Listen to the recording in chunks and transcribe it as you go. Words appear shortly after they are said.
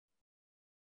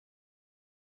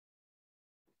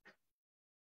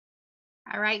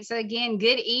All right. So again,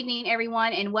 good evening,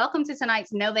 everyone, and welcome to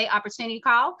tonight's Novae Opportunity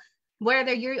Call.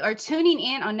 Whether you are tuning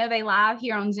in on Novae Live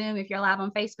here on Zoom, if you're live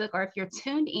on Facebook, or if you're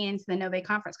tuned in to the Novae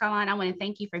conference call line, I want to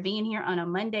thank you for being here on a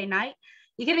Monday night.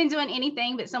 You could have been doing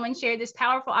anything, but someone shared this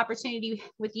powerful opportunity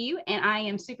with you, and I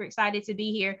am super excited to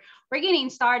be here. We're getting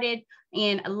started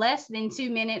in less than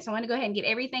 2 minutes. I want to go ahead and get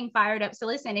everything fired up. So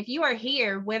listen, if you are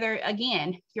here, whether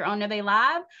again, you're on Novae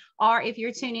Live or if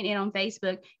you're tuning in on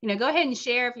Facebook, go ahead and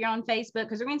share if you're on Facebook,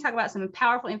 because we're going to talk about some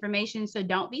powerful information. So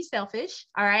don't be selfish.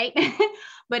 All right.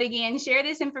 But again, share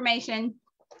this information.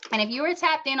 And if you are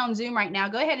tapped in on Zoom right now,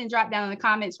 go ahead and drop down in the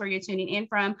comments where you're tuning in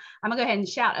from. I'm gonna go ahead and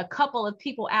shout a couple of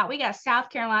people out. We got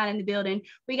South Carolina in the building.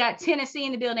 We got Tennessee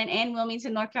in the building and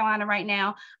Wilmington, North Carolina right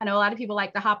now. I know a lot of people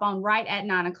like to hop on right at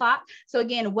 9 o'clock. So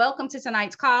again, welcome to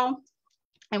tonight's call.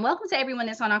 And welcome to everyone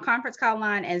that's on our conference call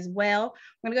line as well.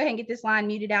 I'm gonna go ahead and get this line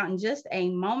muted out in just a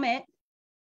moment.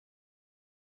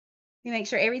 Make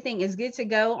sure everything is good to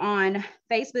go on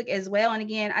Facebook as well. And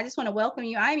again, I just want to welcome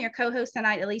you. I am your co-host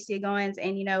tonight, Allecia Goins.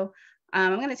 And,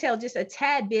 I'm going to tell just a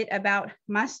tad bit about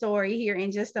my story here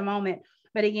in just a moment.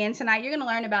 But again, tonight, you're going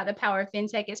to learn about the power of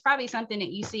fintech. It's probably something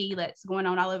that you see that's going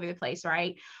on all over the place,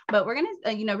 right? But we're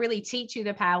going to, really teach you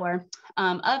the power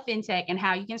of fintech and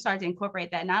how you can start to incorporate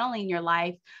that not only in your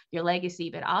life, your legacy,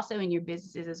 but also in your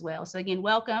businesses as well. So again,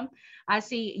 welcome. I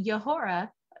see Yahora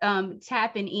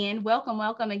tapping in.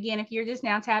 Welcome again. If you're just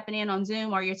now tapping in on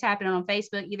Zoom or you're tapping on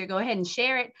Facebook, either go ahead and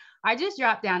share it or just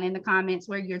drop down in the comments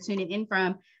where you're tuning in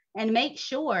from, and make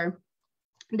sure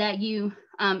that you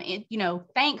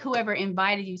thank whoever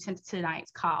invited you to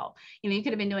tonight's call. You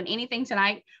could have been doing anything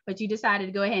tonight, but you decided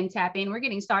to go ahead and tap in. We're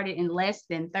getting started in less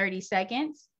than 30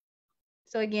 seconds.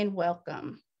 So again,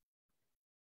 welcome.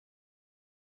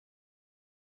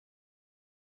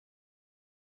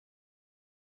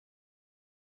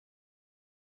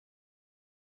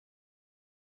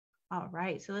 All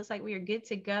right, so it looks like we are good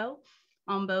to go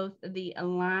on both the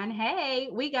line. Hey,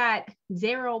 we got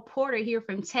Daryl Porter here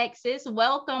from Texas.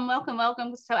 Welcome.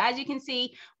 So as you can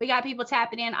see, we got people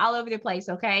tapping in all over the place,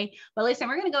 okay? But listen,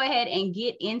 we're gonna go ahead and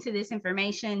get into this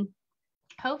information.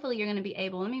 Hopefully you're gonna be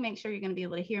able, let me make sure you're gonna be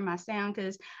able to hear my sound,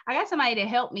 because I got somebody to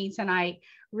help me tonight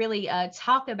really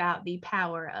talk about the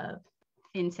power of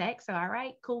fintech. So, all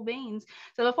right, cool beans.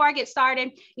 So before I get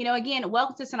started, again,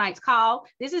 welcome to tonight's call.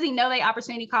 This is the Novae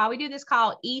Opportunity Call. We do this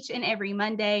call each and every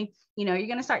Monday. You're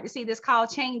going to start to see this call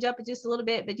change up just a little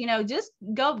bit, but, just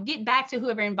go get back to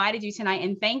whoever invited you tonight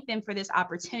and thank them for this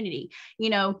opportunity.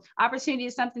 Opportunity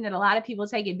is something that a lot of people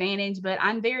take advantage, but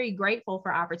I'm very grateful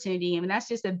for opportunity. And that's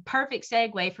just a perfect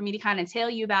segue for me to kind of tell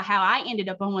you about how I ended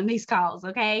up on one of these calls.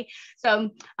 Okay. So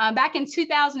back in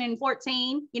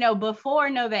 2014, before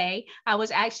Novae, I was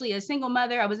actually a single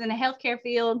mother. I was in the healthcare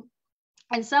field.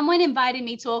 And someone invited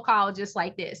me to a call just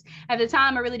like this. At the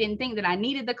time, I really didn't think that I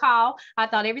needed the call. I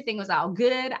thought everything was all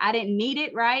good. I didn't need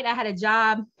it, right? I had a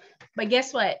job, but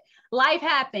guess what? Life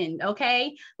happened,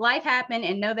 okay? Life happened,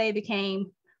 and Novae became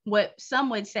what some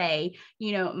would say,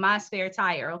 my spare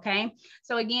tire, okay?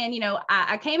 So again,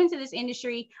 I came into this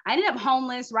industry. I ended up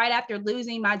homeless right after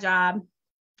losing my job.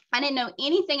 I didn't know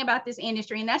anything about this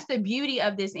industry, and that's the beauty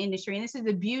of this industry. And this is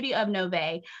the beauty of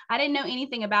Novae. I didn't know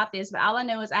anything about this, but all I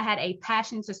know is I had a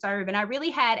passion to serve, and I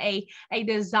really had a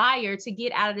desire to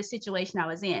get out of the situation I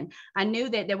was in. I knew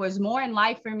that there was more in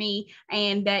life for me,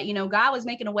 and that, God was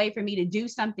making a way for me to do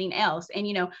something else. And,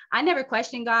 I never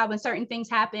questioned God when certain things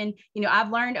happen.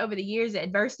 I've learned over the years that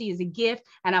adversity is a gift,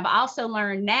 and I've also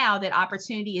learned now that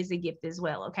opportunity is a gift as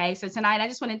well. Okay. So tonight, I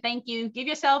just want to thank you. Give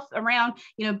yourself a round,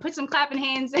 put some clapping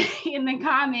hands in the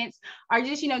comments, or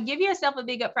just, give yourself a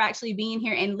big up for actually being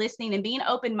here and listening and being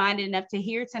open-minded enough to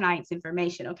hear tonight's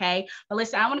information. Okay. But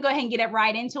listen, I want to go ahead and get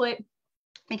right into it,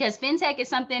 because fintech is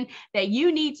something that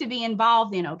you need to be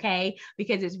involved in, okay?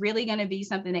 Because it's really going to be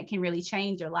something that can really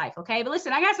change your life, okay? But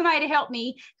listen, I got somebody to help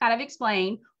me kind of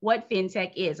explain what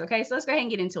fintech is, okay? So let's go ahead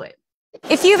and get into it.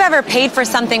 If you've ever paid for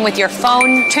something with your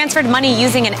phone, transferred money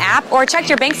using an app, or checked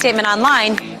your bank statement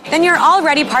online, then you're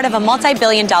already part of a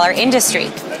multi-billion-dollar industry.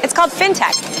 It's called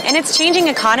fintech, and it's changing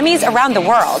economies around the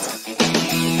world.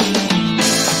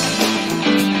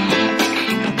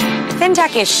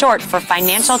 Fintech is short for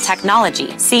financial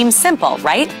technology. Seems simple,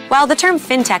 right? Well, the term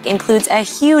fintech includes a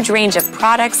huge range of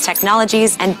products,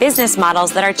 technologies, and business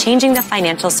models that are changing the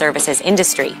financial services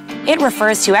industry. It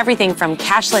refers to everything from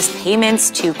cashless payments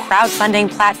to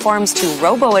crowdfunding platforms to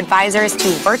robo-advisors to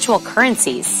virtual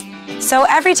currencies. So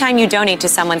every time you donate to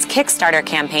someone's Kickstarter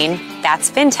campaign, that's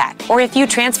fintech. Or if you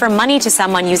transfer money to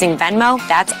someone using Venmo,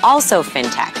 that's also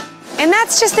fintech. And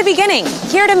that's just the beginning.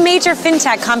 Here at a major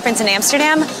fintech conference in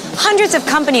Amsterdam, hundreds of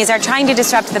companies are trying to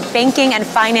disrupt the banking and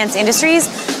finance industries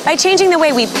by changing the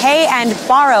way we pay and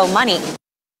borrow money.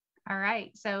 All right.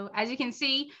 So as you can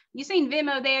see, you've seen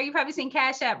Venmo there. You've probably seen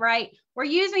Cash App, right? We're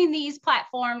using these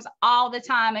platforms all the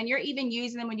time, and you're even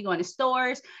using them when you go into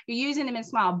stores. You're using them in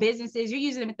small businesses. You're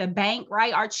using them at the bank,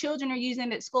 right? Our children are using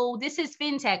them at school. This is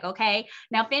fintech, okay?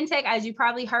 Now, fintech, as you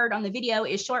probably heard on the video,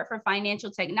 is short for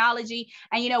financial technology,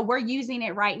 and we're using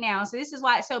it right now. So this is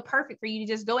why it's so perfect for you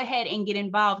to just go ahead and get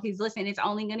involved, because listen, it's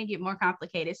only going to get more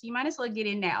complicated. So you might as well get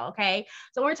in now, okay?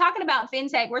 So we're talking about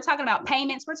fintech. We're talking about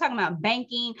payments. We're talking about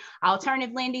banking,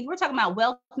 alternative lending. We're talking about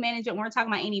wealth management. We're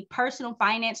talking about any personal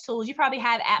finance tools. You probably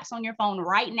have apps on your phone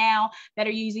right now that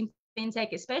are using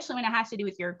fintech, especially when it has to do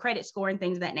with your credit score and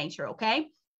things of that nature, okay?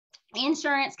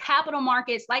 Insurance, capital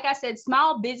markets, like I said,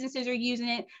 small businesses are using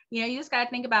it. You just got to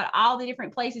think about all the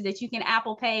different places that you can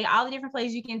Apple Pay, all the different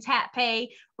places you can tap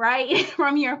pay, right?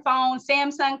 From your phone,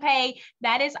 Samsung Pay,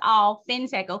 that is all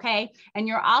fintech, okay? And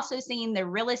you're also seeing the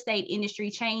real estate industry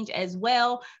change as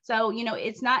well. So,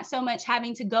 it's not so much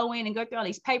having to go in and go through all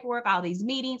these paperwork, all these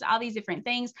meetings, all these different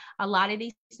things. A lot of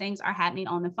these things are happening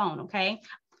on the phone, okay?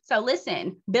 So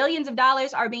listen, billions of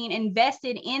dollars are being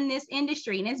invested in this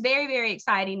industry, and it's very, very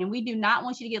exciting, and we do not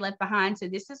want you to get left behind. So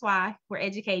this is why we're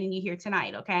educating you here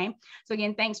tonight, okay? So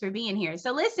again, thanks for being here.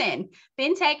 So listen,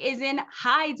 fintech is in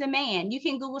high demand. You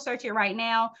can Google search it right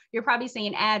now. You're probably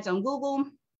seeing ads on Google.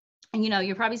 And,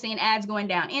 you're probably seeing ads going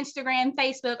down Instagram,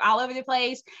 Facebook, all over the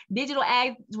place, digital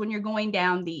ads when you're going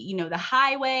down the, the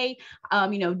highway,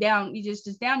 down,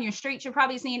 just down your street, you're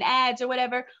probably seeing ads or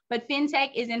whatever, but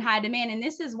fintech is in high demand. And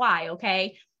this is why,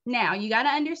 okay? Now, you got to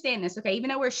understand this, okay? Even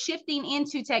though we're shifting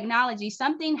into technology,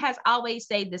 something has always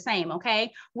stayed the same,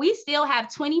 okay? We still have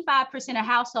 25% of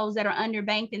households that are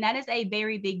underbanked, and that is a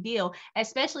very big deal,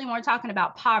 especially when we're talking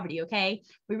about poverty, okay?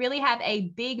 We really have a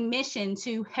big mission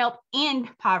to help end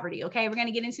poverty, okay? We're going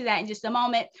to get into that in just a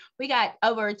moment. We got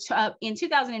in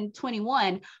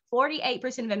 2021,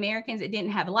 48% of Americans that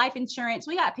didn't have life insurance.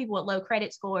 We got people with low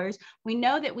credit scores. We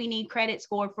know that we need credit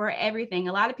score for everything.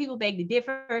 A lot of people beg to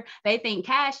differ. They think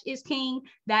cash is king.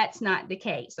 That's not the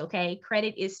case, okay?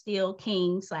 Credit is still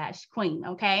king/queen,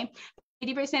 okay?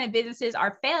 80% of businesses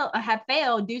have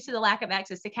failed due to the lack of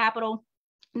access to capital.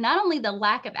 Not only the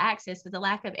lack of access, but the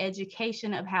lack of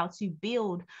education of how to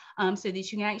build so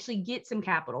that you can actually get some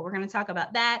capital. We're going to talk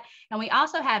about that. And we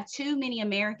also have too many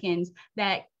Americans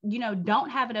that, don't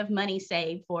have enough money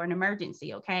saved for an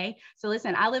emergency, okay? So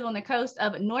listen, I live on the coast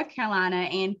of North Carolina,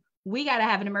 and we got to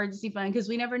have an emergency fund because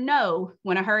we never know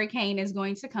when a hurricane is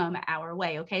going to come our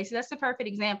way. Okay. So that's the perfect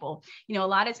example. A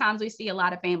lot of times we see a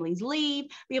lot of families be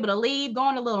able to leave, go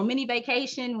on a little mini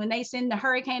vacation when they send the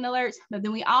hurricane alerts. But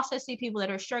then we also see people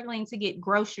that are struggling to get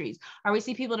groceries, or we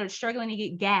see people that are struggling to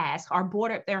get gas or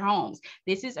board up their homes.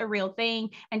 This is a real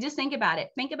thing. And just think about it.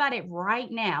 Think about it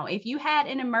right now. If you had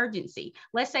an emergency,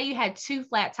 let's say you had 2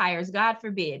 flat tires, God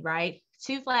forbid, right?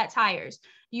 2 flat tires.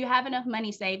 You have enough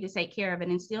money saved to take care of it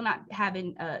and still not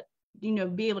having,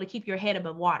 be able to keep your head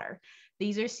above water.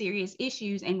 These are serious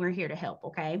issues, and we're here to help,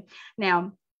 okay?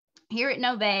 Now, here at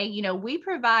Novae, we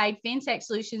provide fintech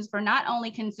solutions for not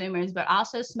only consumers, but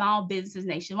also small businesses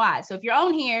nationwide. So if you're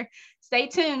on here, stay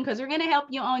tuned, because we're going to help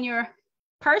you on your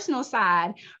personal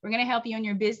side. We're going to help you on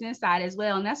your business side as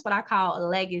well. And that's what I call a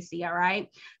legacy. All right.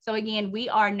 So again, we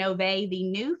are Novae, the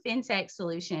new fintech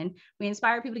solution. We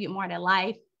inspire people to get more out of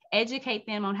life, educate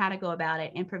them on how to go about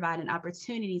it, and provide an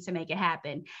opportunity to make it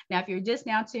happen. Now, if you're just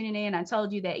now tuning in, I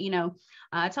told you that,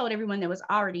 I told everyone that was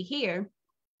already here,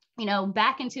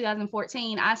 back in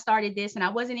 2014, I started this, and I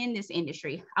wasn't in this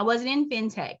industry. I wasn't in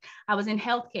fintech. I was in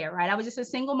healthcare, right? I was just a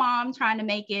single mom trying to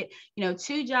make it,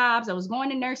 2 jobs. I was going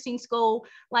to nursing school.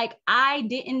 Like, I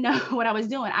didn't know what I was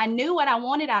doing. I knew what I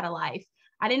wanted out of life.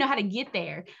 I didn't know how to get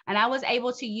there. And I was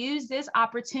able to use this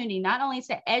opportunity, not only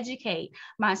to educate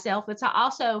myself, but to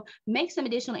also make some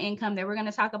additional income that we're going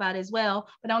to talk about as well.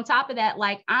 But on top of that,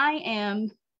 like, I am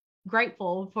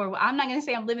grateful for, I'm not going to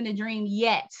say I'm living the dream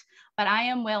yet, but I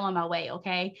am well on my way.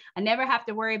 Okay. I never have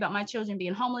to worry about my children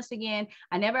being homeless again.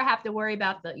 I never have to worry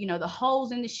about the, the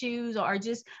holes in the shoes, or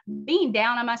just being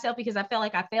down on myself because I felt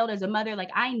like I failed as a mother.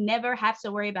 Like, I never have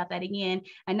to worry about that again.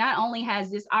 And not only has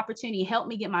this opportunity helped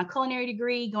me get my culinary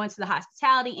degree, go into the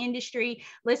hospitality industry.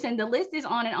 Listen, the list is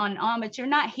on and on, but you're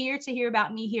not here to hear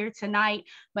about me here tonight.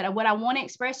 But what I want to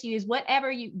express to you is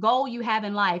whatever goal you have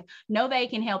in life, Novae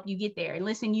can help you get there. And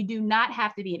listen, you do not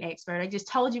have to be an expert. I just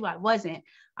told you I wasn't.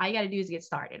 All you got to do is get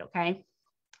started, okay?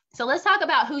 So let's talk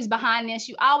about who's behind this.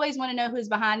 You always want to know who's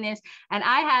behind this. And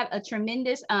I have a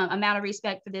tremendous amount of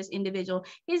respect for this individual.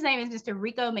 His name is Mr.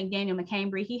 Rico McDaniel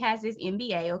McCambry. He has his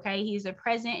MBA, okay? He's the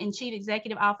president and chief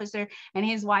executive officer, and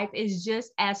his wife is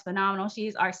just as phenomenal. She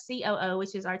is our COO,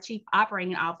 which is our chief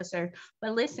operating officer.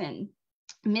 But listen,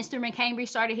 Mr. McCambry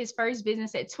started his first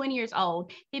business at 20 years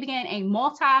old. He became a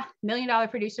multi-million-dollar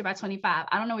producer by 25.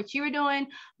 I don't know what you were doing,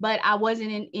 but I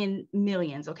wasn't in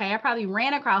millions, okay? I probably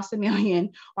ran across a million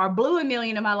or blew a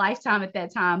million in my lifetime at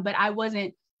that time, but I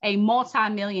wasn't a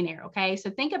multi-millionaire, okay?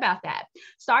 So think about that.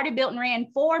 Started, built, and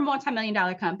ran 4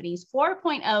 multi-million-dollar companies,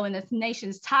 4.0 in the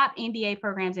nation's top MBA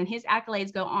programs, and his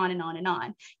accolades go on and on and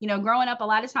on. You know, growing up, a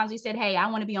lot of times we said, hey,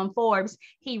 I want to be on Forbes.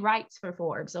 He writes for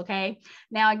Forbes, okay?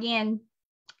 Now, again,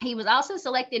 he was also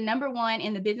selected #1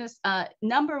 in the business,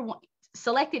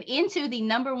 selected into the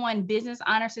 #1 business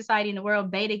honor society in the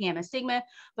world, Beta Gamma Sigma,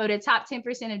 voted top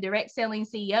 10% of direct selling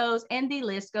CEOs, and the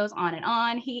list goes on and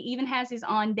on. He even has his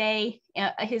own day in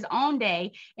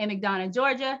McDonough,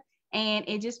 Georgia, and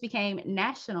it just became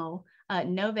National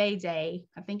Novae Day.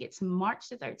 I think it's March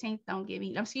the 13th.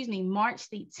 March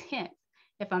the 10th,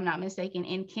 if I'm not mistaken,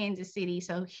 in Kansas City.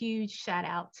 So huge shout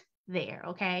out there,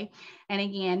 okay? And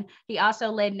again, he also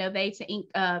led Novae to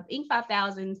Inc.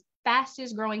 5000's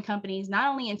fastest growing companies, not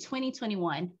only in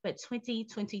 2021, but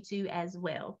 2022 as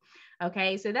well,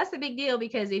 okay? So that's a big deal,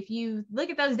 because if you look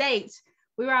at those dates,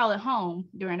 we were all at home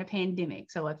during a pandemic.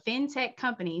 So a fintech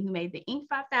company who made the Inc.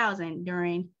 5000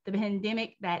 during the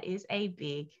pandemic, that is a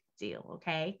big deal,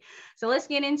 okay? So let's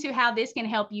get into how this can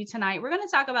help you tonight. We're going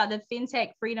to talk about the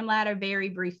Fintech Freedom Ladder very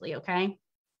briefly, okay?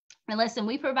 And listen,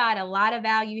 we provide a lot of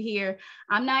value here.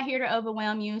 I'm not here to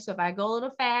overwhelm you. So if I go a little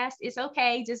fast, it's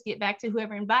okay. Just get back to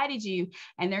whoever invited you,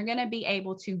 and they're going to be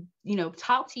able to, you know,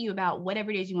 talk to you about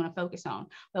whatever it is you want to focus on.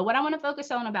 But what I want to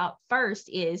focus on about first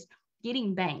is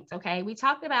getting banked, okay? We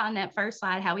talked about in that first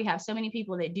slide how we have so many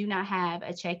people that do not have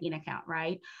a checking account,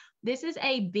 right? This is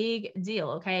a big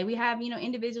deal, okay? We have, you know,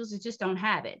 individuals that just don't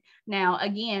have it. Now,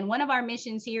 again, one of our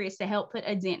missions here is to help put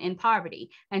a dent in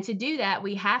poverty. And to do that,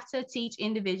 we have to teach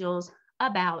individuals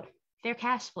about their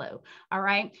cash flow, all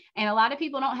right? And a lot of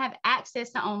people don't have access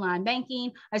to online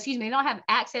banking, they don't have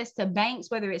access to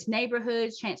banks, whether it's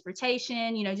neighborhoods,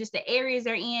 transportation, you know, just the areas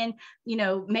they're in, you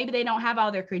know, maybe they don't have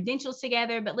all their credentials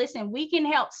together, but listen, we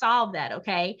can help solve that,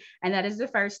 okay? And that is the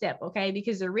first step, okay?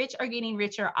 Because the rich are getting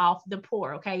richer off the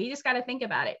poor, okay? You just got to think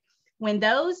about it. When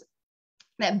those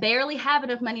that barely have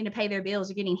enough money to pay their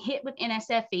bills are getting hit with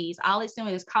NSF fees, all it's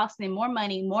doing is costing them more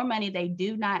money they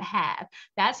do not have.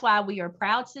 That's why we are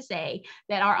proud to say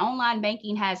that our online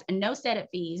banking has no setup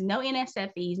fees, no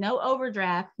NSF fees, no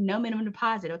overdraft, no minimum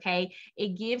deposit, okay?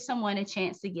 It gives someone a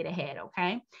chance to get ahead,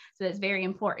 okay? So that's very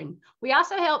important. We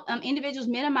also help individuals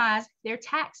minimize their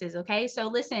taxes, okay? So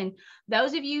listen,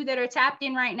 those of you that are tapped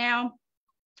in right now,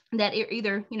 that are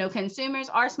either, you know, consumers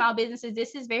or small businesses,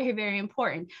 this is very, very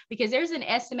important, because there's an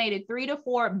estimated $3 to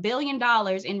 $4 billion in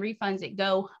refunds that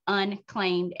go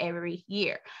unclaimed every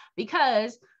year,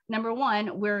 because number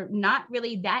one, we're not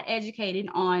really that educated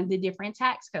on the different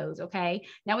tax codes, okay?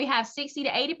 Now we have 60 to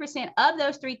 80% of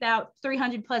those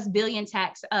 300 plus billion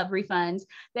tax refunds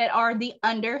that are the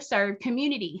underserved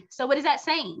community. So what is that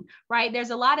saying, right? There's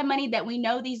a lot of money that we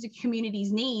know these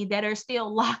communities need that are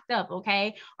still locked up,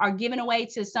 okay? Are given away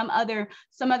to some other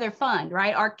fund,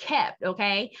 right? Are kept,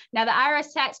 okay? Now the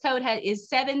IRS tax code is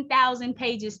 7,000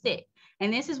 pages thick.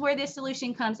 And this is where this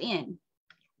solution comes in.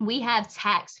 We have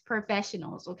tax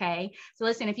professionals, okay? So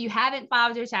listen, if you haven't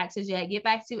filed your taxes yet, get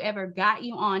back to whoever got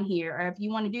you on here. Or if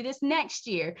you want to do this next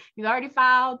year, you've already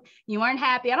filed, you weren't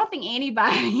happy. I don't think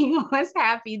anybody was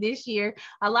happy this year.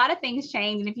 A lot of things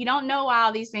change. And if you don't know why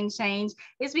all these things change,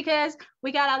 it's because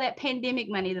we got all that pandemic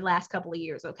money the last couple of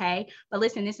years, okay? But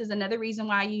listen, this is another reason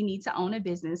why you need to own a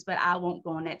business, but I won't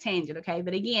go on that tangent, okay?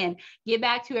 But again, get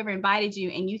back to whoever invited you,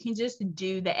 and you can just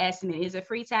do the estimate. It's a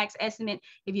free tax estimate.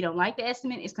 If you don't like the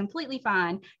estimate, it's completely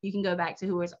fine. You can go back to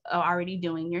who is already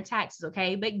doing your taxes,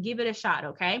 okay? But give it a shot,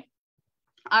 okay?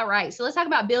 All right, so let's talk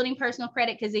about building personal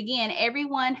credit, because again,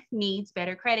 everyone needs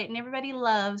better credit and everybody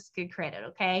loves good credit,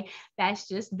 okay? That's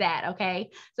just that,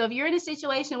 okay? So if you're in a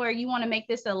situation where you want to make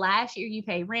this the last year you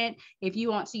pay rent, if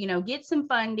you want to, you know, get some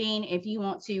funding, if you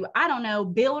want to, I don't know,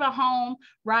 build a home,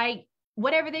 right?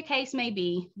 Whatever the case may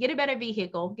be, get a better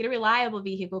vehicle, get a reliable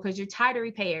vehicle because you're tired of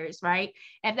repairs, right?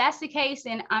 If that's the case,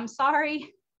 then I'm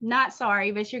sorry, not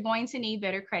sorry, but you're going to need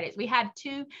better credits. We have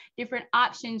two different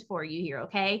options for you here,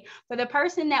 okay? For the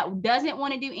person that doesn't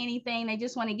want to do anything, they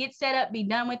just want to get set up, be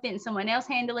done with it, and someone else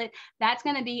handle it, that's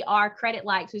going to be our Credit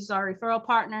Likes, which is our referral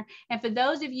partner. And for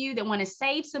those of you that want to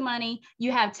save some money,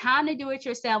 you have time to do it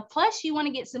yourself, plus you want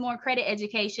to get some more credit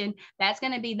education, that's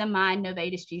going to be the My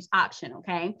Novae Disputes option,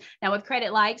 okay? Now with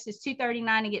Credit Likes, it's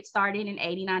 $239 to get started and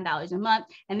 $89 a month.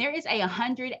 And there is a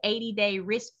 180-day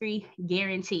risk-free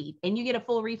guaranteed, and you get a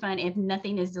full refund if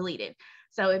nothing is deleted.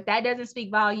 So if that doesn't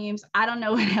speak volumes, I don't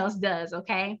know what else does,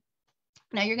 okay?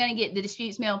 Now you're going to get the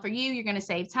disputes mail for you. You're going to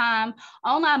save time,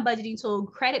 online budgeting tool,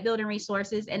 credit building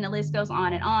resources, and the list goes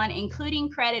on, including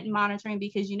credit monitoring,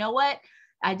 because you know what?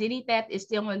 Identity theft is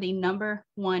still one of the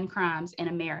 #1 crimes in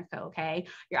America, okay?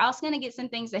 You're also going to get some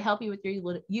things to help you with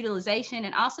your utilization,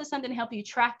 and also something to help you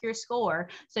track your score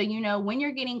so you know when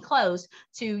you're getting close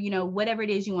to, you know, whatever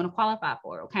it is you want to qualify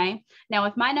for, okay? Now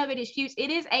with My Novae Disputes, it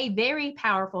is a very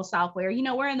powerful software. You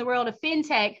know, we're in the world of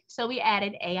fintech, so we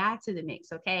added AI to the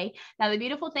mix, okay? Now the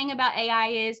beautiful thing about AI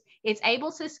is it's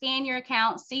able to scan your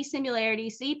account, see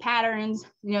similarities, see patterns,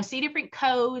 you know, see different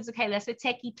codes, okay? That's a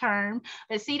techie term,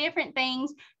 but see different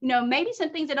things, you know, maybe some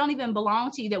things that don't even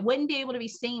belong to you that wouldn't be able to be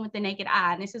seen with the naked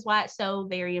eye. And this is why it's so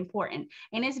very important.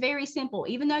 And it's very simple.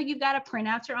 Even though you've got to print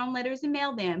out your own letters and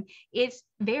mail them, it's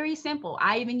very simple.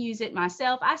 I even use it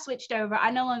myself. I switched over. I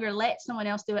no longer let someone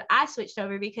else do it. I switched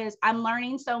over because I'm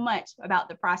learning so much about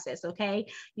the process, okay?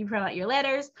 You print out your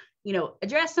letters, you know,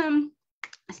 address them,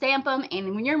 stamp them,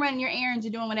 and when you're running your errands,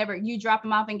 you're doing whatever, you drop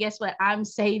them off, and guess what? I'm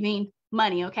saving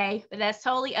money, okay? But that's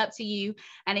totally up to you.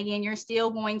 And again, you're still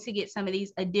going to get some of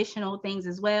these additional things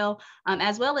as well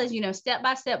as, you know,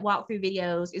 step-by-step walkthrough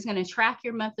videos. It's going to track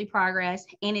your monthly progress,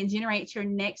 and it generates your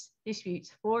next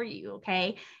disputes for you,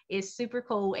 okay? It's super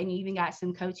cool, and you even got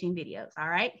some coaching videos, all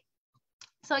right?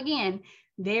 So again,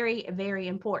 very, very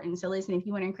important. So listen, if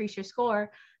you want to increase your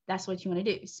score, that's what you want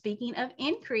to do. Speaking of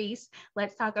increase,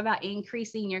 let's talk about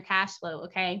increasing your cash flow,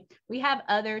 okay? We have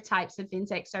other types of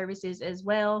fintech services as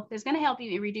well that's going to help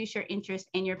you reduce your interest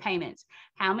and your payments.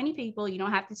 How many people, you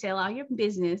don't have to tell all your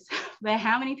business, but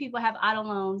how many people have auto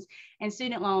loans and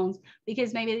student loans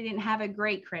because maybe they didn't have a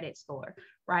great credit score,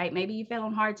 right? Maybe you fell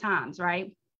on hard times,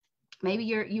 right? Maybe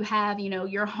you have, you know,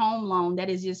 your home loan that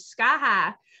is just sky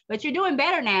high, but you're doing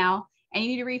better now, and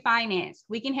you need to refinance.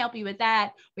 We can help you with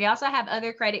that. We also have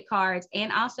other credit cards and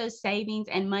also savings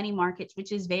and money markets,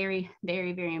 which is very,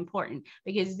 very, very important,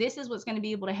 because this is what's going to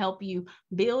be able to help you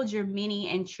build your mini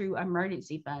and true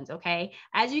emergency funds, okay?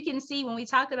 As you can see, when we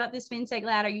talked about this fintech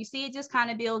ladder, you see it just kind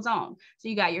of builds on. So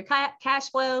you got your cash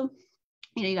flow,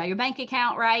 you know, you got your bank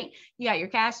account, right? You got your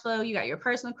cash flow, you got your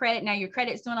personal credit. Now your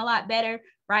credit's doing a lot better,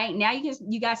 right? Now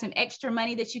you got some extra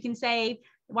money that you can save.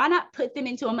 Why not put them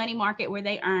into a money market where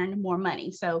they earn more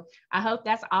money? So I hope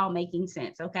that's all making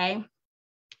sense, okay?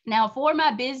 Now for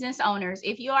my business owners,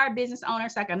 if you are a business owner,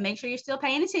 so I can make sure you're still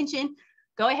paying attention,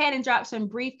 go ahead and drop some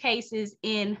briefcases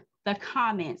in the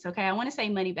comments, okay? I want to say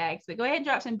money bags, but go ahead and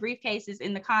drop some briefcases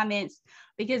in the comments,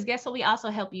 because guess what we also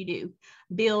help you do?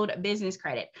 Build business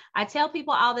credit. I tell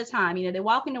people all the time, you know, they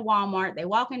walk into Walmart, they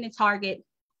walk into Target,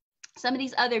 some of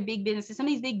these other big businesses, some of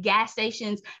these big gas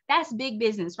stations, that's big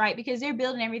business, right? Because they're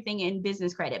building everything in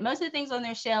business credit. Most of the things on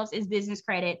their shelves is business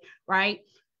credit, right?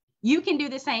 You can do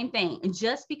the same thing.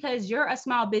 Just because you're a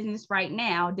small business right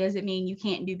now doesn't mean you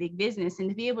can't do big business. And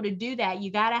to be able to do that, you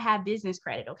got to have business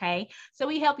credit, okay? So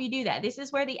we help you do that. This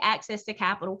is where the access to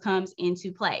capital comes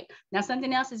into play. Now,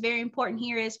 something else is very important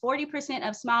here is 40%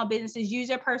 of small businesses use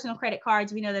their personal credit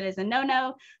cards. We know that is a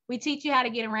no-no. We teach you how to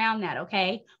get around that,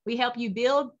 okay? We help you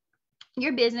build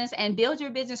your business and build your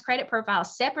business credit profile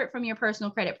separate from your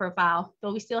personal credit profile,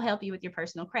 but we still help you with your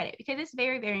personal credit, because it's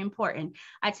very, very important.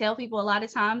 I tell people a lot of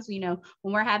times, you know,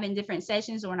 when we're having different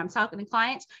sessions or when I'm talking to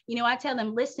clients, you know, I tell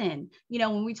them, listen, you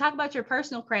know, when we talk about your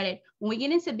personal credit, when we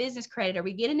get into business credit or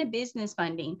we get into business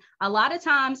funding, a lot of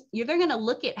times they're going to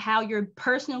look at how your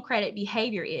personal credit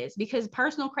behavior is, because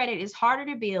personal credit is harder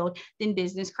to build than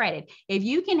business credit. If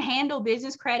you can handle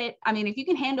business credit, if you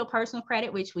can handle personal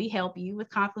credit, which we help you with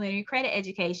complimentary credit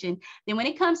education, then when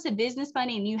it comes to business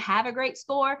funding and you have a great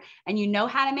score and you know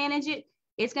how to manage it,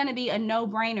 it's going to be a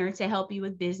no-brainer to help you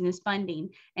with business funding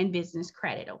and business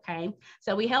credit, okay?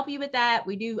 So we help you with that.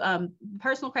 We do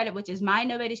personal credit, which is My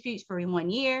Novae Disputes for 1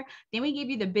 year. Then we give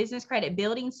you the business credit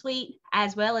building suite,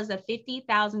 as well as a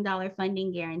 $50,000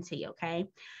 funding guarantee, okay?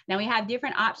 Now we have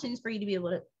different options for you to be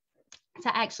able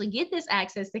to actually get this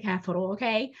access to capital,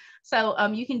 okay? So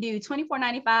you can do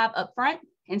 $24.95 upfront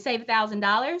and save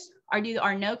 $1,000, or do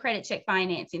our no credit check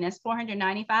financing. That's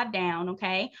 $495 down,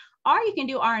 okay? Or you can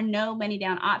do our no money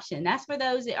down option. That's for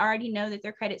those that already know that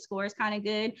their credit score is kind of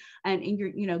good and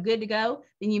you're good to go.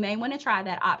 Then you may want to try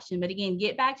that option. But again,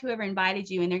 get back to whoever invited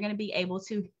you and they're going to be able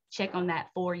to check on that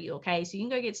for you. Okay, so you can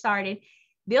go get started,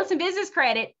 build some business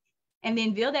credit, and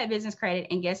then build that business credit.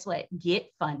 And guess what? Get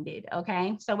funded.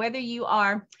 Okay. So whether you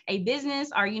are a business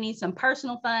or you need some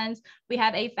personal funds, we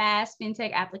have a fast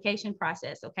fintech application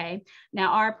process. Okay.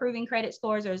 Now our approving credit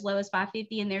scores are as low as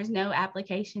 550 and there's no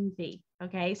application fee.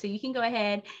 Okay. So you can go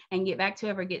ahead and get back to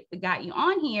whoever got you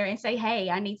on here and say,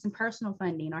 hey, I need some personal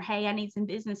funding, or hey, I need some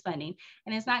business funding.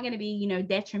 And it's not going to be,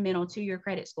 detrimental to your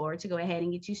credit score to go ahead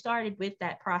and get you started with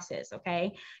that process.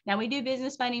 Okay. Now we do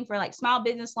business funding for like small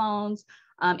business loans,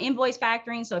 invoice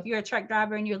factoring. So if you're a truck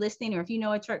driver and you're listening, or if you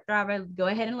know a truck driver, go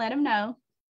ahead and let them know.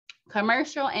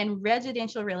 Commercial and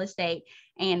residential real estate,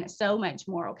 and so much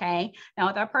more. Okay. Now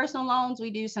with our personal loans,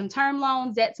 we do some term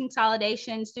loans, debt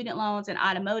consolidation, student loans, and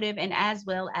automotive, and as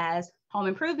well as home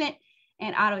improvement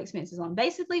and auto expenses loan.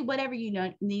 Basically, whatever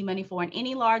you need money for in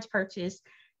any large purchase,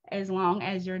 as long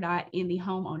as you're not in the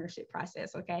home ownership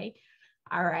process. Okay.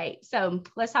 All right. So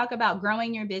let's talk about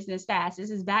growing your business fast.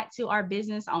 This is back to our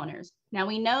business owners. Now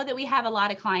we know that we have a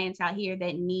lot of clients out here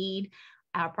that need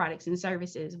our products and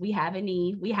services. We have a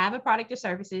need. We have a product or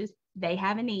services. They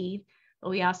have a need, but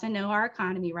we also know our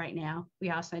economy right now.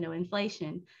 We also know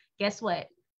inflation. Guess what?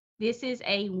 This is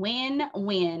a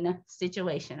win-win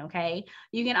situation, okay?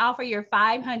 You can offer your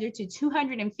 500 to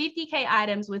 250K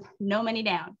items with no money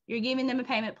down. You're giving them a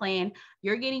payment plan.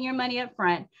 You're getting your money up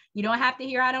front. You don't have to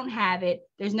hear, I don't have it.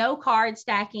 There's no card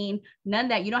stacking, none of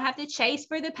that. You don't have to chase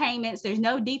for the payments. There's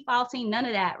no defaulting, none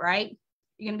of that, right?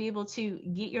 You're going to be able to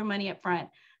get your money up front,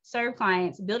 serve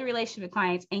clients, build a relationship with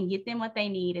clients, and get them what they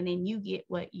need. And then you get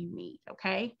what you need.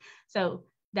 Okay. So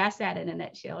that's that in a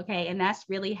nutshell. Okay. And that's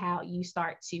really how you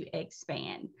start to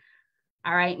expand.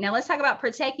 All right. Now let's talk about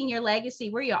protecting your legacy.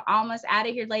 We are almost out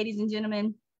of here, ladies and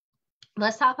gentlemen.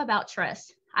 Let's talk about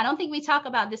trust. I don't think we talk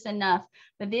about this enough,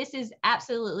 but this is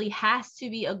absolutely has to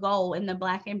be a goal in the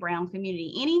Black and brown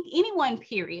community, anyone,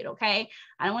 period. Okay.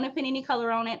 I don't want to put any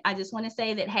color on it. I just want to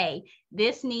say that, hey,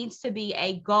 this needs to be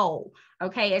a goal.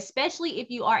 Okay. Especially if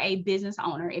you are a business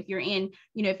owner, if you're in,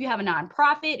 if you have a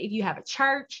nonprofit, if you have a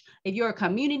church, if you're a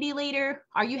community leader,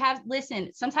 or you have,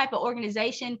 some type of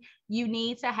organization, you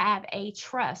need to have a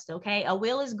trust. Okay. A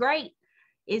will is great.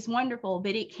 It's wonderful,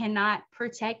 but it cannot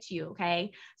protect you.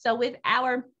 Okay. So with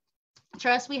our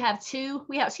trust, we have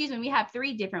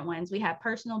three different ones. We have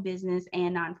personal, business,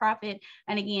 and nonprofit.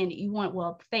 And again, you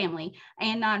want, family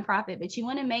and nonprofit, but you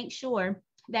want to make sure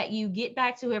that you get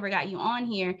back to whoever got you on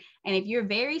here. And if you're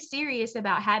very serious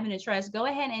about having a trust, go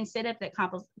ahead and set up that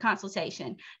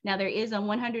consultation. Now there is a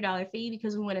 $100 fee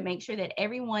because we want to make sure that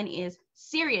everyone is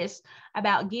serious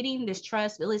about getting this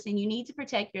trust. But listen, you need to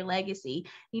protect your legacy.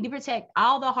 You need to protect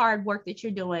all the hard work that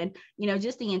you're doing,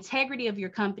 just the integrity of your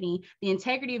company, the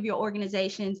integrity of your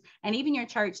organizations, and even your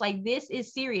church. Like, this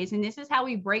is serious. And this is how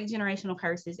we break generational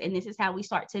curses. And this is how we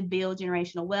start to build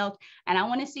generational wealth. And I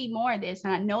want to see more of this.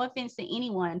 And no offense to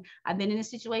anyone. I've been in a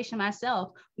situation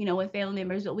myself, with family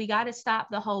members, but we got to stop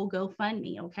the whole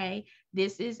GoFundMe. Okay.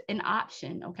 This is an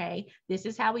option. Okay. This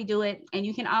is how we do it. And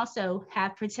you can also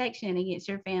have protection against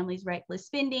your family's reckless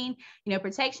spending,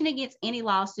 protection against any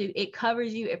lawsuit. It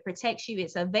covers you. It protects you.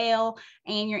 It's a veil,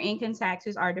 and your income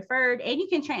taxes are deferred, and you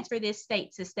can transfer this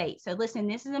state to state. So listen,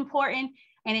 this is important,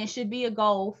 and it should be a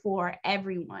goal for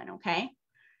everyone. Okay.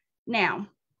 Now,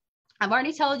 I've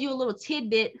already told you a little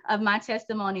tidbit of my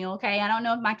testimonial. Okay. I don't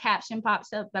know if my caption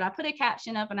pops up, but I put a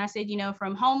caption up and I said,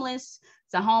 from homeless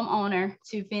to homeowner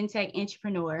to fintech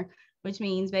entrepreneur, which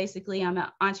means basically I'm an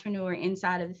entrepreneur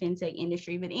inside of the fintech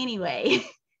industry. But anyway,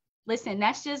 listen,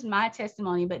 that's just my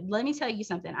testimony. But let me tell you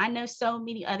something. I know so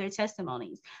many other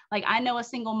testimonies. Like, I know a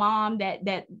single mom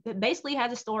that basically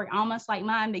has a story almost like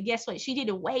mine, but guess what? She did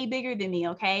it way bigger than me.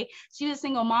 Okay. She was a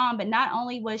single mom, but not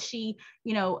only was she,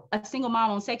 a single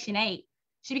mom on Section 8,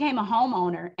 she became a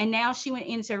homeowner, and now she went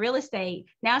into real estate.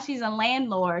 Now she's a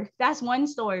landlord. That's one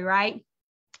story, right?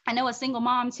 I know a single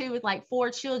mom too with like 4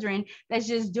 children that's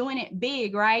just doing it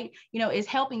big, right? Is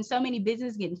helping so many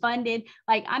businesses getting funded.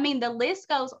 Like, the list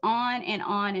goes on and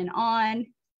on and on,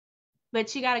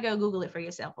 but you got to go Google it for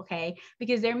yourself. Okay.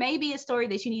 Because there may be a story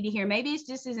that you need to hear. Maybe it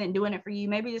just isn't doing it for you.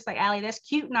 Maybe just like, Allie, that's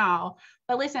cute and all,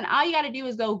 but listen, all you got to do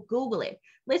is go Google it.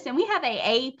 Listen, we have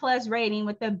a A+ rating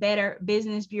with the Better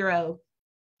Business Bureau.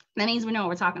 That means we know what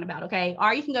we're talking about, okay?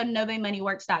 Or you can go to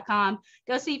NovaeMoneyWorks.com,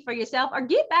 go see for yourself, or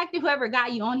get back to whoever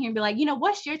got you on here and be like,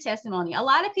 what's your testimony? A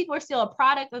lot of people are still a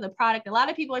product of the product. A lot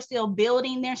of people are still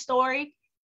building their story.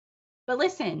 But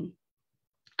listen,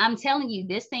 I'm telling you,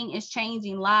 this thing is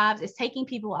changing lives. It's taking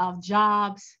people off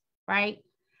jobs. right?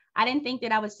 I didn't think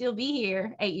that I would still be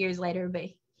here 8 years later, but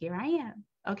here I am.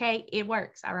 Okay, it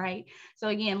works. All right. So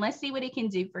again, let's see what it can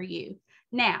do for you.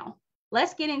 Now,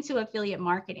 let's get into affiliate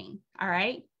marketing. All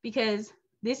right, because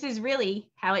this is really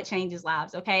how it changes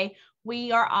lives. Okay,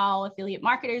 we are all affiliate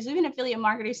marketers. We've been affiliate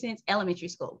marketers since elementary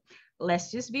school. Let's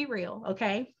just be real.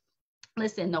 Okay.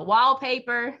 Listen, the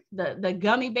wallpaper, the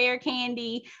gummy bear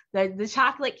candy, the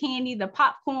chocolate candy, the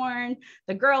popcorn,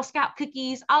 the Girl Scout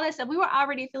cookies, all that stuff. We were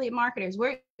already affiliate marketers.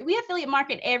 We affiliate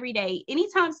market every day.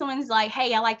 Anytime someone's like,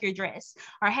 hey, I like your dress,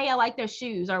 or hey, I like those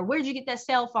shoes, or where'd you get that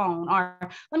cell phone, or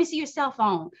let me see your cell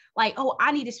phone. Like, oh,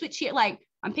 I need to switch here. Like,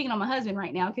 I'm picking on my husband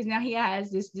right now because now he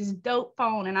has this dope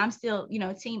phone and I'm still,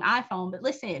 team iPhone. But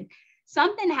listen,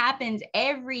 something happens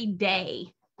every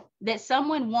day that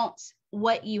someone wants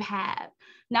what you have.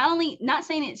 Not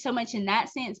saying it so much in that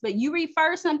sense, but you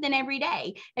refer something every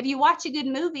day. If you watch a good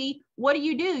movie, what do?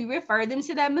 You refer them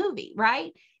to that movie,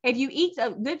 right? If you eat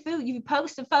a good food, you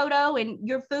post a photo and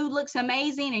your food looks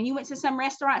amazing and you went to some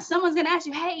restaurant, someone's going to ask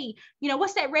you, hey,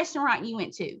 what's that restaurant you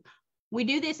went to? We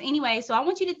do this anyway. So I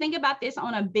want you to think about this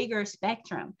on a bigger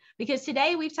spectrum, because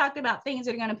today we've talked about things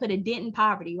that are going to put a dent in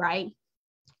poverty, right?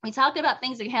 We talked about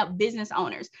things that help business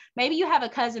owners. Maybe you have a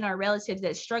cousin or a relative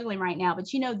that's struggling right now, but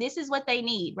this is what they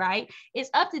need, right?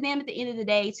 It's up to them at the end of the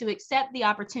day to accept the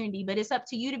opportunity, but it's up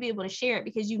to you to be able to share it,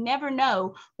 because you never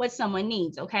know what someone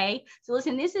needs, okay? So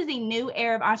listen, this is a new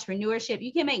era of entrepreneurship.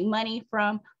 You can make money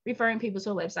from referring people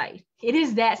to a website. It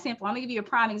is that simple. I'm gonna give you a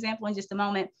prime example in just a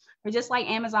moment. We're just like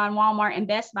Amazon, Walmart, and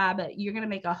Best Buy, but you're going to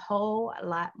make a whole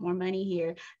lot more money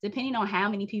here, depending on how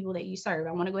many people that you serve.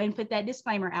 I want to go ahead and put that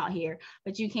disclaimer out here,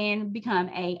 but you can become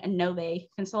a Novae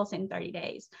consultant in 30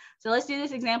 days. So let's do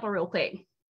this example real quick.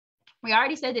 We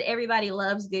already said that everybody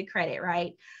loves good credit,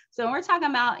 right? So when we're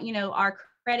talking about, our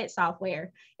credit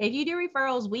software, if you do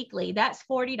referrals weekly, that's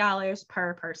 $40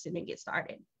 per person to get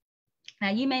started. Now,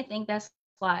 you may think that's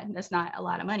not a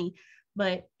lot of money,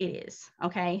 but it is,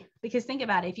 okay? Because think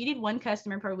about it. If you did one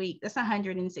customer per week, that's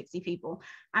 160 people.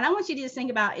 And I want you to just think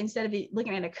about, instead of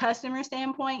looking at a customer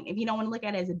standpoint, if you don't want to look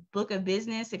at it as a book of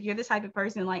business, if you're the type of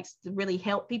person who likes to really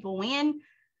help people win,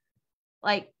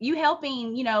 like you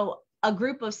helping, a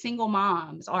group of single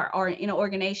moms or in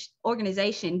an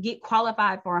organization get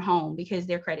qualified for a home because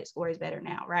their credit score is better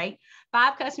now, right?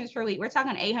 5 customers per week, we're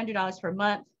talking $800 per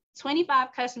month.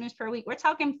 25 customers per week, we're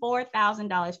talking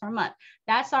 $4,000 per month.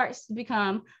 That starts to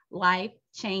become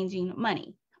life-changing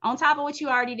money on top of what you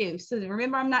already do. So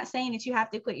remember, I'm not saying that you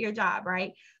have to quit your job,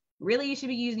 right? Really, you should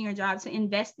be using your job to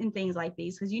invest in things like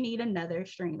these, because you need another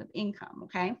stream of income,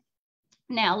 okay?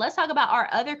 Now, let's talk about our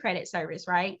other credit service,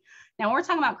 right? Now, when we're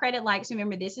talking about credit likes,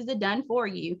 remember, this is a done for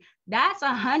you. That's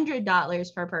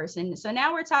 $100 per person. So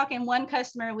now we're talking 1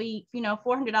 customer a week,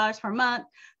 $400 per month,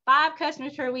 5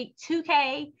 customers per week,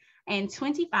 $2K, and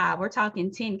 25, we're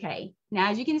talking $10K. Now,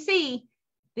 as you can see,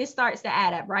 this starts to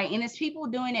add up, right? And it's people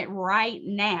doing it right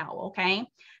now, okay?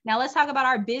 Now, let's talk about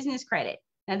our business credit.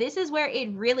 Now, this is where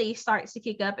it really starts to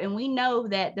kick up. And we know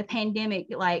that the pandemic,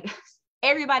 like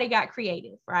everybody got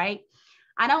creative, right?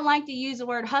 I don't like to use the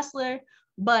word hustler,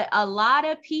 but a lot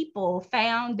of people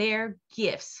found their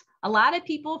gifts. A lot of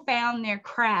people found their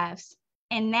crafts,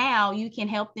 and now you can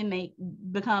help them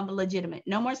become legitimate.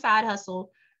 No more side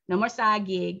hustle, no more side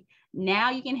gig.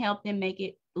 Now you can help them make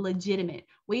it legitimate.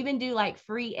 We even do like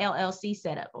free LLC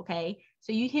setup, okay?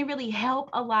 So you can really help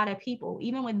a lot of people,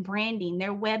 even with branding,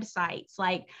 their websites.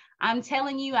 Like I'm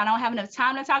telling you, I don't have enough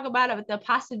time to talk about it, but the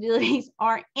possibilities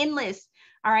are endless.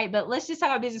 All right, but let's just talk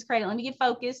about business credit. Let me get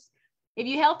focused. If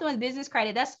you help them with business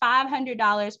credit, that's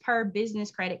 $500 per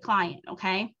business credit client,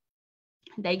 okay?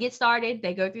 They get started,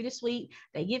 they go through the suite,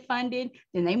 they get funded,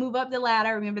 then they move up the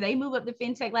ladder. Remember, they move up the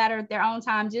Fintech ladder at their own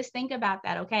time. Just think about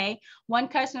that, okay? 1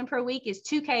 customer per week is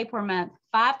 $2K per month.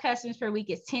 5 customers per week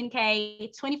is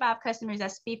 $10K. 25 customers,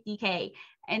 that's $50K.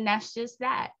 And that's just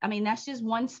that. I mean, that's just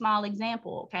one small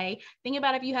example, okay? Think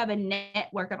about if you have a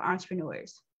network of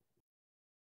entrepreneurs,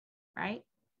 right?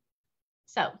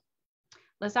 So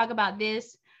let's talk about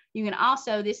this. You can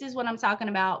also, this is what I'm talking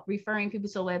about, referring people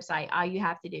to a website. All you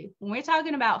have to do when we're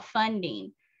talking about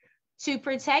funding to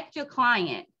protect your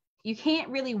client, you can't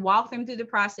really walk them through the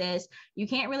process. You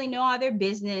can't really know all their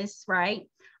business, right?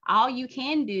 All you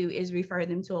can do is refer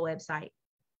them to a website.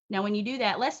 Now, when you do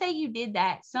that, let's say you did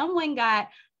that, someone got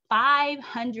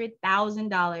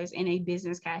 $500,000 in a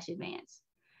business cash advance.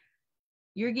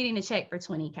 You're getting a check for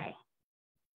 $20K.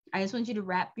 I just want you to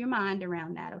wrap your mind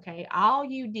around that, okay? All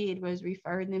you did was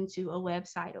refer them to a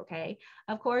website, okay?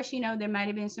 Of course, there might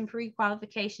have been some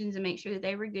pre-qualifications and make sure that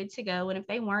they were good to go. And if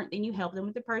they weren't, then you help them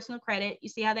with the personal credit. You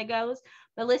see how that goes?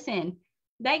 But listen,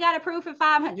 They got approved for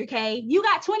 500K. You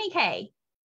got 20K.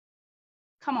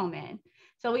 Come on, man.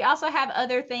 So we also have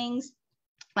other things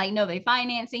like Novae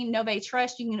financing, Novae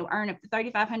trust. You can earn up to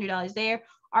 $3,500 there.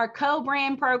 Our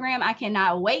co-brand program, I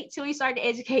cannot wait till we start to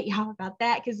educate y'all about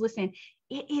that, because listen,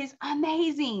 it is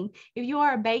amazing. If you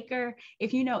are a baker,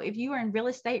 if you are in real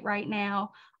estate right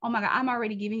now, oh my God, I'm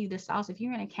already giving you the sauce. If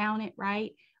you're an accountant,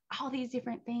 right? All these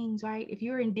different things, right? If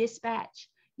you're in dispatch,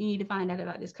 you need to find out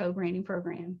about this co-branding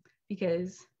program,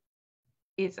 because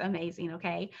it's amazing.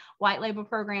 Okay. White label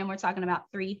program, we're talking about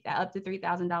up to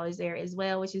 $3,000 there as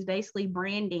well, which is basically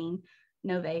branding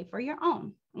Novae for your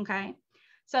own. Okay.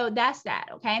 So that's that.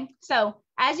 Okay. So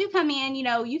as you come in,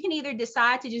 you can either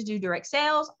decide to just do direct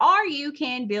sales, or you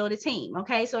can build a team.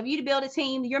 Okay. So if you build a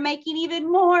team, you're making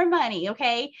even more money.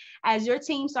 Okay. As your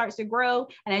team starts to grow,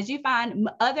 and as you find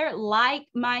other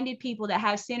like-minded people that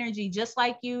have synergy just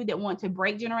like you, that want to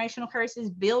break generational curses,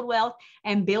 build wealth,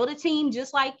 and build a team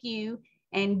just like you,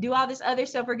 and do all this other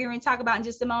stuff we're going to talk about in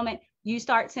just a moment, you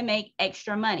start to make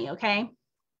extra money. Okay.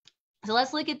 So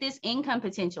let's look at this income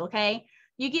potential. Okay.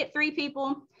 You get 3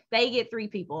 people, they get 3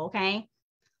 people. Okay.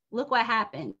 Look what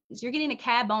happens. You're getting a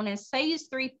CAB bonus. Say you use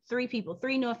three people,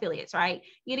 3 new affiliates, right?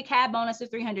 You get a CAB bonus of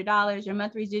 $300. Your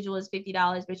monthly residual is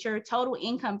 $50, but your total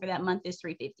income for that month is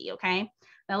 $350. Okay.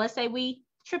 Now let's say we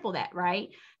triple that, right?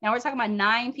 Now we're talking about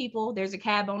 9 people. There's a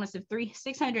CAB bonus of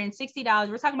 $660.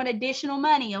 We're talking about additional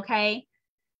money. Okay.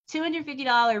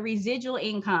 $250 residual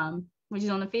income, which is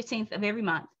on the 15th of every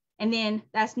month. And then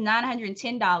that's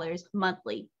 $910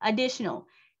 monthly additional.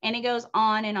 And it goes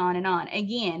on and on and on.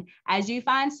 Again, as you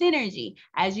find synergy,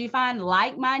 as you find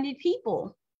like-minded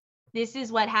people, this is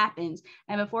what happens.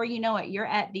 And before you know it, you're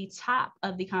at the top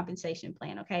of the compensation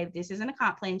plan. Okay. If this isn't a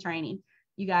comp plan training,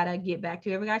 you got to get back to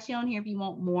whoever got you on here if you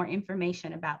want more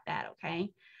information about that.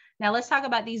 Okay. Now let's talk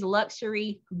about these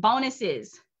luxury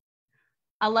bonuses.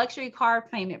 A luxury car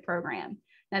payment program.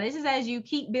 Now, this is as you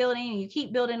keep building and you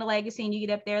keep building a legacy and you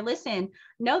get up there. Listen,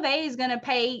 Novae is going to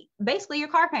pay basically your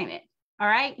car payment. All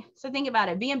right. So think about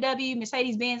it. BMW,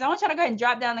 Mercedes-Benz. I want you to go ahead and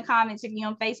drop down in the comments if you're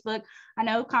on Facebook. I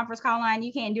know conference call line,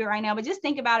 you can't do it right now, but just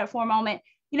think about it for a moment.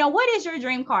 What is your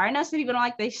dream car? I know some people don't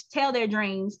like to tell their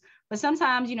dreams, but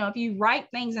sometimes, if you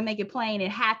write things and make it plain, it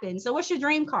happens. So what's your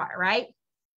dream car, right?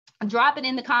 Drop it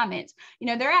in the comments.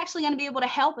 They're actually going to be able to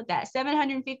help with that.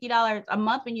 $750 a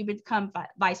month when you become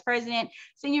vice president,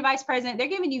 senior vice president. They're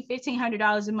giving you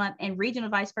 $1,500 a month, and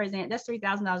regional vice president, that's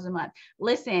 $3,000 a month.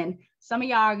 Listen, some of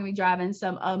y'all are going to be driving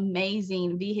some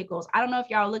amazing vehicles. I don't know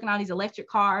if y'all are looking at all these electric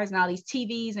cars and all these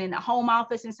TVs and a home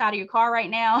office inside of your car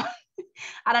right now.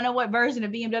 I don't know what version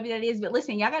of BMW that is, but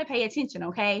listen, y'all got to pay attention.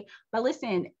 Okay. But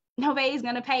listen, Novae is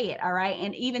going to pay it. All right.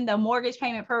 And even the mortgage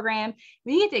payment program,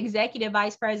 when you get to executive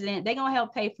vice president, they're going to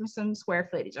help pay for some square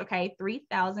footage. Okay.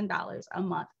 $3,000 a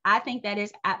month. I think that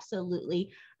is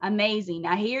absolutely amazing.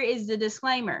 Now, here is the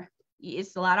disclaimer.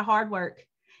 It's a lot of hard work.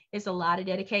 It's a lot of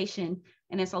dedication,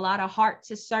 and it's a lot of heart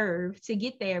to serve to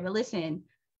get there. But listen,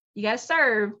 you got to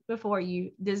serve before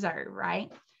you deserve, right?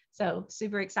 So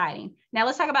super exciting. Now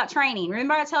let's talk about training.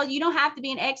 Remember, I told you, you don't have to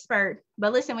be an expert,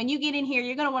 but listen, when you get in here,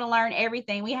 you're going to want to learn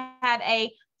everything. We have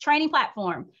a training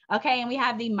platform. Okay. And we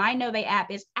have the My Novae app.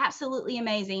 It's absolutely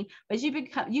amazing, but you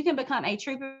can become a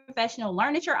true professional,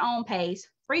 learn at your own pace,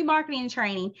 free marketing and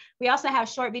training. We also have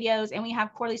short videos, and we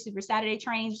have quarterly Super Saturday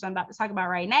trainings, which I'm about to talk about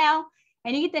right now.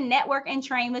 And you get the network and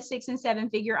train with 6- and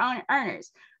 7-figure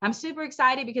earners. I'm super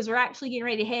excited because we're actually getting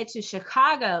ready to head to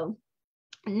Chicago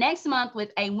next month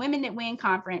with a Women That Win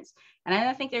conference. And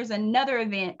I think there's another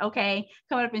event, okay,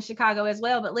 coming up in Chicago as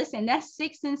well. But listen, that's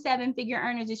 6- and 7-figure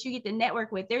earners that you get to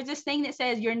network with. There's this thing that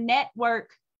says your network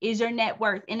is your net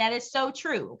worth. And that is so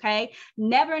true, okay?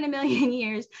 Never in a million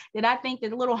years did I think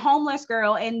that the little homeless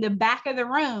girl in the back of the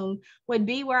room would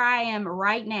be where I am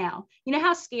right now. You know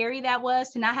how scary that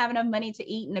was to not have enough money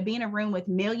to eat and to be in a room with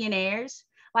millionaires?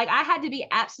 Like, I had to be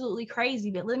absolutely crazy,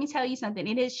 but let me tell you something.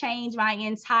 It has changed my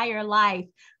entire life.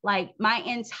 Like, my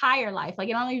entire life. Like,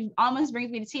 it almost brings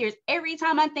me to tears every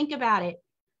time I think about it.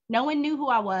 No one knew who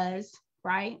I was,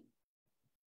 right?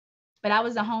 But I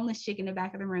was a homeless chick in the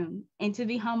back of the room. And to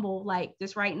be humble, like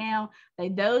just right now,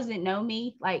 like those that know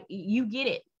me, like you get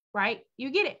it, right? You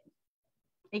get it.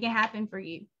 It can happen for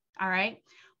you. All right.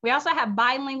 We also have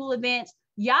bilingual events,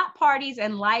 yacht parties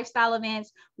and lifestyle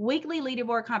events, weekly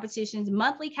leaderboard competitions,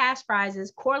 monthly cash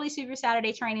prizes, quarterly Super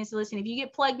Saturday trainings. So listen, if you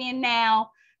get plugged in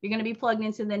now, you're going to be plugged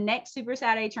into the next Super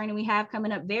Saturday training we have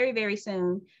coming up very, very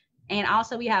soon. And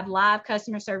also we have live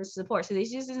customer service support. So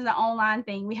this just isn't an online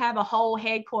thing. We have a whole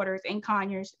headquarters in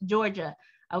Conyers, Georgia.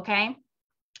 Okay.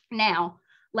 Now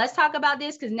let's talk about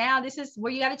this, because now this is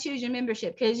where you got to choose your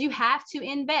membership, because you have to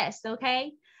invest.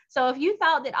 Okay. So if you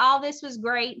thought that all this was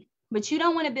great, but you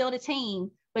don't want to build a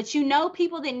team, but you know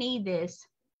people that need this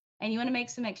and you want to make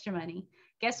some extra money,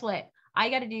 guess what? All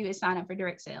you got to do is sign up for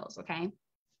direct sales. Okay.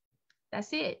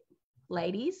 That's it.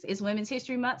 Ladies, it's Women's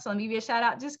History Month, so let me give you a shout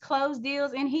out. Just close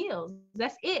deals in heels.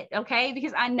 That's it, okay?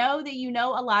 Because I know that you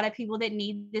know a lot of people that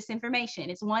need this information.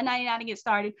 It's $199 to get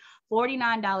started,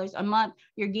 $49 a month.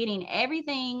 You're getting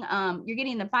everything. You're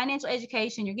getting the financial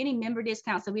education. You're getting member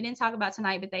discounts that we didn't talk about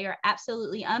tonight, but they are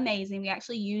absolutely amazing. We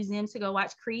actually use them to go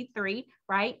watch Creed 3,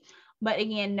 right? But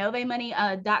again,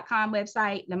 NovaeMoney.com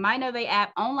website, the My Novae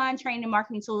app, online training and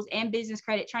marketing tools, and business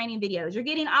credit training videos. You're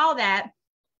getting all that.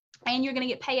 And you're going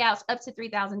to get payouts up to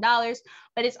 $3,000,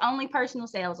 but it's only personal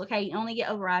sales. Okay. You only get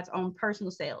overrides on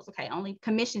personal sales. Okay. Only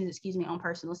commissions, on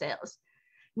personal sales.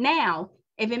 Now,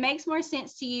 if it makes more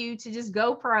sense to you to just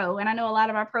go pro, and I know a lot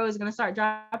of our pros are going to start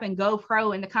dropping go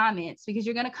pro in the comments, because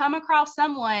you're going to come across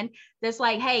someone that's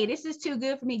like, hey, this is too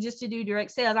good for me just to do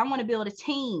direct sales. I want to build a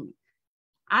team.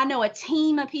 I know a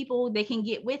team of people that can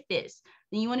get with this.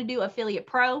 Then you want to do affiliate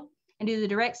pro and do the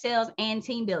direct sales and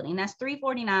team building. That's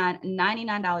 $349,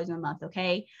 $99 a month,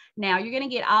 okay? Now, you're gonna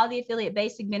get all the affiliate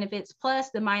basic benefits, plus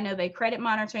the My Novae credit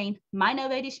monitoring, My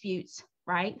Novae disputes,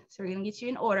 right? So we're gonna get you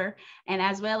in order, and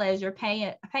as well as your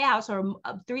payouts are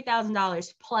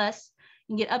 $3,000 plus.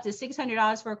 You can get up to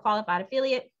 $600 for a qualified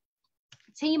affiliate,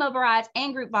 team overrides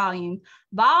and group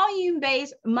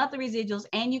volume-based monthly residuals,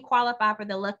 and you qualify for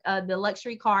the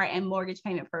luxury car and mortgage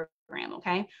payment program,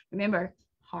 okay? Remember,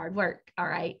 hard work, all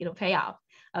right? It'll pay off,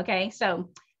 okay? So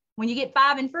when you get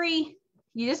 5 and free,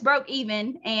 you just broke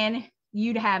even and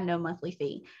you'd have no monthly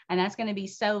fee. And that's gonna be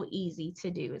so easy to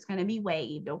do. It's gonna be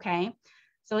waived, okay?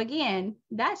 So again,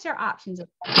 that's your options.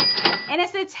 And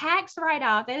it's a tax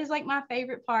write-off. That is like my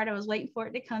favorite part. I was waiting for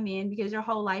it to come in, because your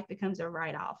whole life becomes a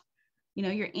write-off. You know,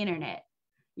 your internet,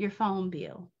 your phone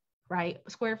bill, right?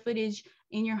 Square footage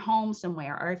in your home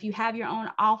somewhere, or if you have your own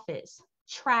office,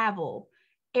 travel,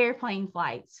 airplane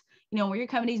flights, you know, where you're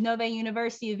coming to these Novae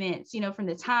University events, you know, from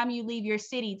the time you leave your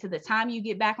city to the time you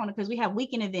get back on it, because we have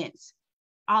weekend events,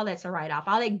 all that's a write-off.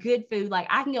 All that good food, like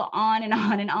I can go on and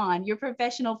on and on. Your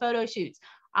professional photo shoots,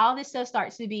 all this stuff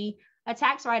starts to be a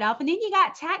tax write-off. And then you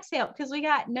got tax help, because we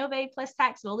got Novae plus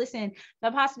taxable. Listen,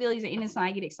 the possibilities are endless, and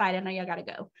I get excited. I know y'all got to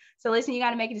go. So listen, you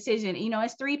got to make a decision. You know,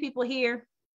 it's 3 people here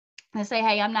that say,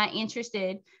 hey, I'm not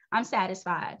interested. I'm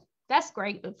satisfied. That's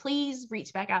great, but please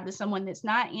reach back out to someone that's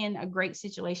not in a great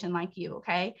situation like you,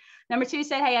 okay? Number 2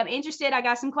 said, hey, I'm interested. I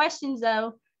got some questions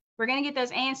though. We're going to get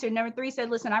those answered. Number 3 said,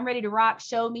 listen, I'm ready to rock.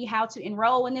 Show me how to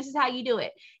enroll. And this is how you do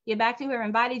it. Get back to whoever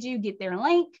invited you, get their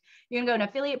link. You're going to go to an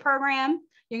affiliate program.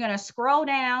 You're going to scroll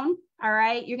down. All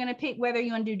right. You're going to pick whether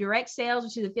you want to do direct sales,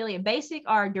 which is affiliate basic,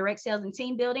 or direct sales and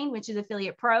team building, which is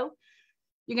affiliate pro.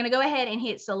 You're going to go ahead and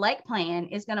hit select plan.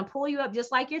 It's going to pull you up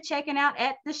just like you're checking out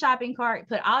at the shopping cart.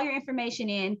 Put all your information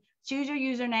in, choose your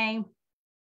username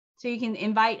so you can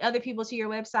invite other people to your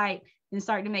website and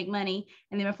start to make money.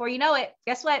 And then before you know it,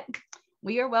 guess what?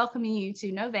 We are welcoming you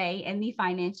to Novae and the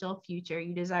financial future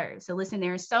you deserve. So listen,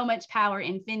 there is so much power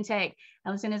in fintech.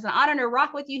 And listen, it's an honor to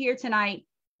rock with you here tonight.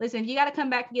 Listen, if you got to come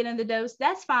back to get in the dose,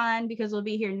 that's fine, because we'll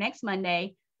be here next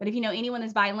Monday. But if you know anyone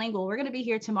that's bilingual, we're going to be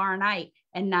here tomorrow night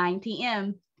at 9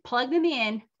 p.m. Plug them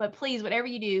in, but please, whatever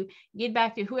you do, get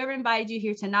back to whoever invited you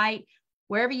here tonight,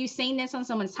 wherever you've seen this on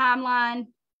someone's timeline,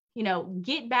 you know,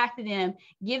 get back to them,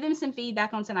 give them some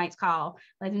feedback on tonight's call.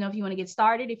 Let them know if you want to get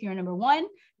started, if you're number 1,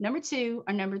 number 2,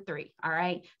 or number 3. All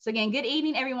right. So again, good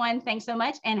evening, everyone. Thanks so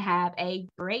much, and have a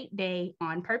great day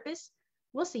on purpose.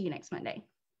 We'll see you next Monday.